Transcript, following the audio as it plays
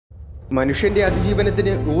മനുഷ്യന്റെ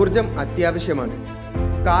അതിജീവനത്തിന് ഊർജം അത്യാവശ്യമാണ്.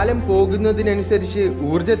 കാലം പോകുന്നതിനനുസരിച്ച്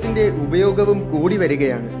ഊർജത്തിന്റെ ഉപയോഗവും കൂടി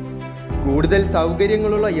വരികയാണ്. കൂടുതൽ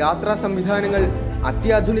സൗകര്യങ്ങളുള്ള യാത്രാ സംവിധാനങ്ങൾ,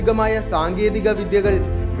 അത്യാധുനികമായ സാങ്കേതിക വിദ്യകൾ,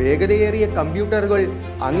 വേഗതയേറിയ കമ്പ്യൂട്ടറുകൾ,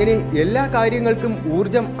 അങ്ങനെ എല്ലാ കാര്യങ്ങൾക്കും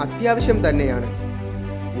ഊർജം അത്യാവശ്യം തന്നെയാണ്.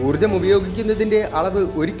 ഊർജം ഉപയോഗിക്കുന്നതിൻ്റെ അളവ്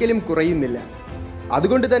ഒരിക്കലും കുറയുന്നില്ല.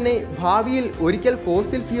 അതുകൊണ്ട് തന്നെ ഭാവിയിൽ ഒരിക്കൽ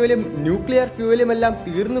ഫോസിൽ ഫ്യൂവലും ന്യൂക്ലിയർ ഫ്യൂവലുമെല്ലാം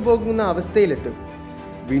തീർന്നു പോകുന്ന അവസ്ഥയിലെത്തും.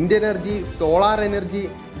 Wind energy, solar energy,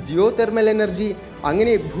 Jio thermal energy,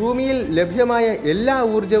 അങ്ങനെ ഭൂമിയിൽ ലഭ്യമായ എല്ലാ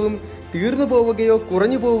ഊർജവും തീർന്നു പോവുകയോ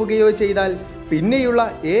കുറഞ്ഞു പോവുകയോ ചെയ്താൽ പിന്നെയുള്ള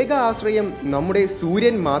ഏക ആശ്രയം നമ്മുടെ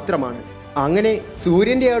സൂര്യൻ മാത്രമാണ്. അങ്ങനെ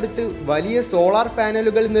സൂര്യൻ്റെ അടുത്ത് വലിയ സോളാർ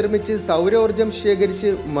പാനലുകൾ നിർമ്മിച്ച് സൗരോർജം ശേഖരിച്ച്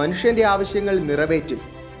മനുഷ്യൻ്റെ ആവശ്യങ്ങൾ നിറവേറ്റും.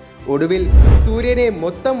 ഒടുവിൽ സൂര്യനെ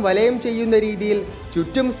മൊത്തം വലയം ചെയ്യുന്ന രീതിയിൽ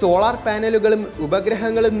ചുറ്റും സോളാർ പാനലുകളും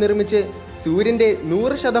ഉപഗ്രഹങ്ങളും നിർമ്മിച്ച് സൂര്യൻ്റെ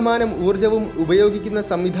 100% ഊർജവും ഉപയോഗിക്കുന്ന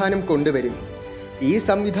സംവിധാനം കൊണ്ടുവരും. ഈ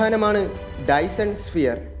സംവിധാനമാണ് ഡൈസൺ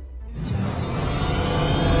സ്ഫിയർ.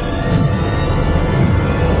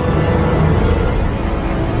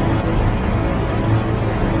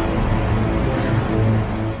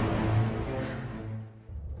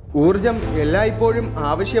 ഊർജം എല്ലായ്പ്പോഴും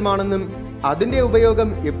ആവശ്യമാണെന്നും അതിൻ്റെ ഉപയോഗം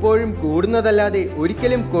എപ്പോഴും കൂടുന്നതല്ലാതെ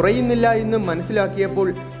ഒരിക്കലും കുറയുന്നില്ല എന്നും മനസ്സിലാക്കിയപ്പോൾ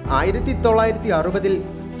 1960-ൽ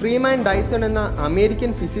ഫ്രീമാൻ ഡൈസൺ എന്ന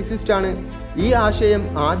അമേരിക്കൻ ഫിസിസിസ്റ്റാണ് ഈ ആശയം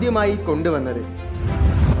ആദ്യമായി കൊണ്ടുവന്നത്.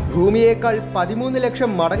 ഭൂമിയേക്കാൾ 13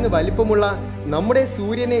 ലക്ഷം മടങ്ങ് വലിപ്പമുള്ള നമ്മുടെ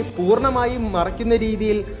സൂര്യനെ പൂർണ്ണമായും മറയ്ക്കുന്ന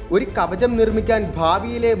രീതിയിൽ ഒരു കവചം നിർമ്മിക്കാൻ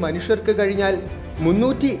ഭാവിയിലെ മനുഷ്യർക്ക് കഴിഞ്ഞാൽ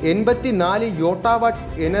 384 യോട്ടാവാട്ട്സ്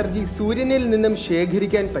എനർജി സൂര്യനിൽ നിന്നും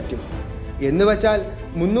ശേഖരിക്കാൻ പറ്റും. എന്നുവച്ചാൽ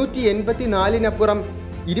 384-നപ്പുറം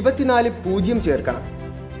 24 പൂജ്യം ചേർക്കണം.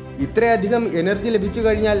 ഇത്രയധികം എനർജി ലഭിച്ചു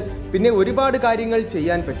കഴിഞ്ഞാൽ പിന്നെ ഒരുപാട് കാര്യങ്ങൾ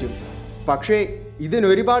ചെയ്യാൻ പറ്റും. പക്ഷേ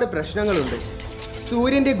ഇതിനൊരുപാട് പ്രശ്നങ്ങളുണ്ട്.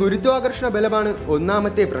 സൂര്യൻ്റെ ഗുരുത്വാകർഷണ ബലമാണ്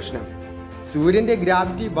ഒന്നാമത്തെ പ്രശ്നം. സൂര്യൻ്റെ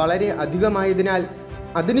ഗ്രാവിറ്റി വളരെ അധികമായതിനാൽ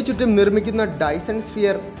അതിനു ചുറ്റും നിർമ്മിക്കുന്ന ഡൈസൺ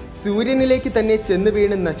സ്ഫിയർ സൂര്യനിലേക്ക് തന്നെ ചെന്ന്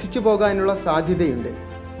വീണ് നശിച്ചു പോകാനുള്ള സാധ്യതയുണ്ട്.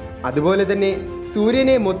 അതുപോലെ തന്നെ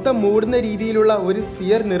സൂര്യനെ മൊത്തം മൂടുന്ന രീതിയിലുള്ള ഒരു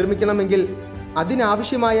സ്ഫിയർ നിർമ്മിക്കണമെങ്കിൽ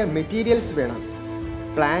അതിനാവശ്യമായ മെറ്റീരിയൽസ് വേണം.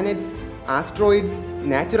 Planets, asteroids,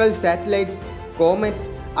 natural satellites, comets,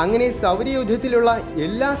 അങ്ങനെ സൗരയൂഥത്തിലുള്ള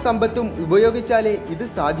എല്ലാ സമ്പത്തും ഉപയോഗിച്ചാലേ ഇത്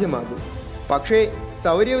സാധ്യമാകൂ. പക്ഷേ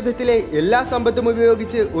സൗരയൂഥത്തിലെ എല്ലാ സമ്പത്തും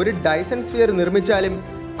ഉപയോഗിച്ച് ഒരു ഡൈസൺ സ്ഫിയർ നിർമ്മിച്ചാലും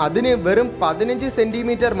അതിന് വെറും 15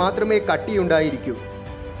 സെൻറ്റിമീറ്റർ മാത്രമേ കട്ടിയുണ്ടായിരിക്കൂ.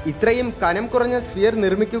 ഇത്രയും കനം കുറഞ്ഞ സ്ഫിയർ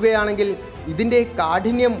നിർമ്മിക്കുകയാണെങ്കിൽ ഇതിൻ്റെ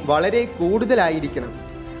കാഠിന്യം വളരെ കൂടുതലായിരിക്കണം.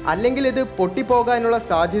 അല്ലെങ്കിൽ ഇത് പൊട്ടിപ്പോകാനുള്ള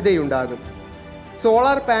സാധ്യതയുണ്ടാകും.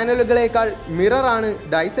 സോളാർ പാനലുകളേക്കാൾ മിററാണ്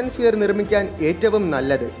ഡൈസൺ സ്ഫിയർ നിർമ്മിക്കാൻ ഏറ്റവും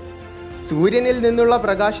നല്ലത്. സൂര്യനിൽ നിന്നുള്ള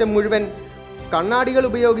പ്രകാശം മുഴുവൻ കണ്ണാടികൾ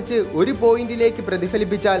ഉപയോഗിച്ച് ഒരു പോയിന്റിലേക്ക്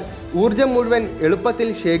പ്രതിഫലിപ്പിച്ചാൽ ഊർജം മുഴുവൻ എളുപ്പത്തിൽ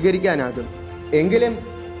ശേഖരിക്കാനാകും. എങ്കിലും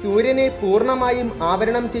സൂര്യനെ പൂർണ്ണമായും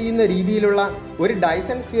ആവരണം ചെയ്യുന്ന രീതിയിലുള്ള ഒരു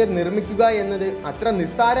ഡൈസൺ സ്ഫിയർ നിർമ്മിക്കുക എന്നത് അത്ര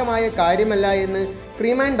നിസ്സാരമായ കാര്യമല്ല എന്ന്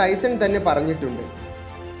ഫ്രീമാൻ ഡൈസൺ തന്നെ പറഞ്ഞിട്ടുണ്ട്.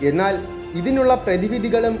 എന്നാൽ ഇതിനുള്ള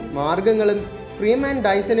പ്രതിവിധികളും മാർഗങ്ങളും ഫ്രീമാൻ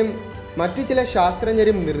ഡൈസനും മറ്റു ചില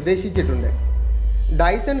ശാസ്ത്രജ്ഞരും നിർദ്ദേശിച്ചിട്ടുണ്ട്.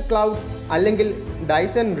 ഡൈസൺ ക്ലൗഡ് അല്ലെങ്കിൽ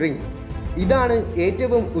ഡൈസൺ റിംഗ്, ഇതാണ്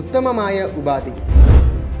ഏറ്റവും ഉത്തമമായ ഉപാധി.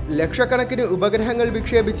 ലക്ഷക്കണക്കിന് ഉപഗ്രഹങ്ങൾ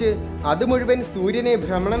വിക്ഷേപിച്ച് അത് മുഴുവൻ സൂര്യനെ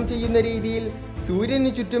ഭ്രമണം ചെയ്യുന്ന രീതിയിൽ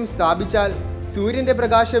സൂര്യന് ചുറ്റും സ്ഥാപിച്ചാൽ സൂര്യൻ്റെ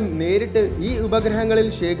പ്രകാശം നേരിട്ട് ഈ ഉപഗ്രഹങ്ങളിൽ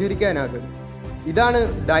ശേഖരിക്കാനാകും. ഇതാണ്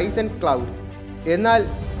ഡൈസൺ ക്ലൗഡ്. എന്നാൽ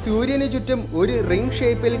സൂര്യന് ചുറ്റും ഒരു റിംഗ്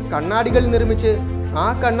ഷേപ്പിൽ കണ്ണാടികൾ നിർമ്മിച്ച് ആ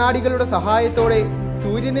കണ്ണാടികളുടെ സഹായത്തോടെ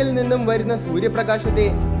സൂര്യനിൽ നിന്നും വരുന്ന സൂര്യപ്രകാശത്തെ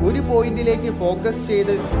ഒരു പോയിന്റിലേക്ക് ഫോക്കസ്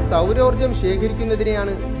ചെയ്ത് സൗരോർജം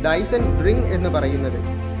ശേഖരിക്കുന്നതിനെയാണ് ഡൈസൺ റിംഗ് എന്ന് പറയുന്നത്.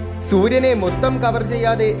 സൂര്യനെ മൊത്തം കവർ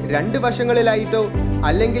ചെയ്യാതെ 2 വശങ്ങളിലായിട്ടോ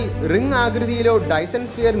അല്ലെങ്കിൽ ring ആകൃതിയിലോ Dyson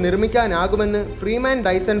sphere നിർമ്മിക്കാനാകുമെന്ന് Freeman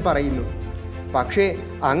Dyson പറയുന്നു. പക്ഷേ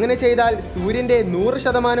അങ്ങനെ ചെയ്താൽ സൂര്യൻ്റെ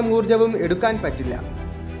 100% ഊർജവും എടുക്കാൻ പറ്റില്ല.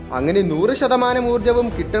 അങ്ങനെ 100% ഊർജവും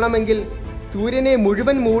കിട്ടണമെങ്കിൽ സൂര്യനെ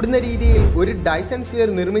മുഴുവൻ മൂടുന്ന രീതിയിൽ ഒരു ഡൈസൺ സ്ഫിയർ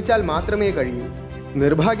നിർമ്മിച്ചാൽ മാത്രമേ കഴിയൂ.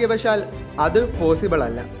 നിർഭാഗ്യവശാൽ അത് പോസിബിൾ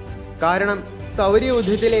അല്ല. കാരണം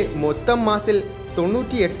സൗരയൂഥത്തിലെ മൊത്തം മാസിൽ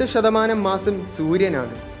 98% മാസും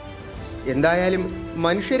സൂര്യനാണ്. എന്തായാലും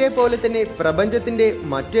മനുഷ്യരെ പോലെ തന്നെ പ്രപഞ്ചത്തിൻ്റെ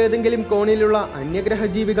മറ്റേതെങ്കിലും കോണിലുള്ള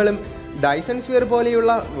അന്യഗ്രഹജീവികളും ഡൈസൺ സ്ഫിയർ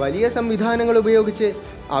പോലെയുള്ള വലിയ സംവിധാനങ്ങൾ ഉപയോഗിച്ച്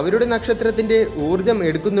അവരുടെ നക്ഷത്രത്തിൻ്റെ ഊർജം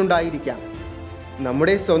എടുക്കുന്നുണ്ടായിരിക്കാം.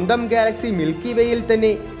 നമ്മുടെ സ്വന്തം ഗാലക്സി മിൽക്കി വേയിൽ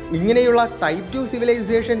തന്നെ ഇങ്ങനെയുള്ള ടൈപ്പ് 2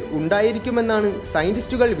 സിവിലൈസേഷൻ ഉണ്ടായിരിക്കുമെന്നാണ്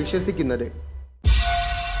സയൻറ്റിസ്റ്റുകൾ വിശ്വസിക്കുന്നത്.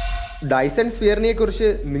 ഡൈസൺ സ്ഫിയറിനെ കുറിച്ച്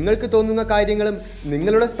നിങ്ങൾക്ക് തോന്നുന്ന കാര്യങ്ങളും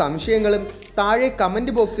നിങ്ങളുടെ സംശയങ്ങളും താഴെ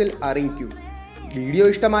കമൻറ്റ് ബോക്സിൽ അറിയിക്കൂ. വീഡിയോ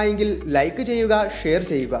ഇഷ്ടമായെങ്കിൽ ലൈക്ക് ചെയ്യുക, ഷെയർ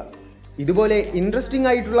ചെയ്യുക. ഇതുപോലെ ഇൻട്രസ്റ്റിംഗ്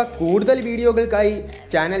ആയിട്ടുള്ള കൂടുതൽ വീഡിയോകൾക്കായി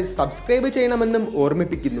ചാനൽ സബ്സ്ക്രൈബ് ചെയ്യണമെന്നും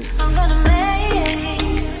ഓർമ്മിപ്പിക്കുന്നു.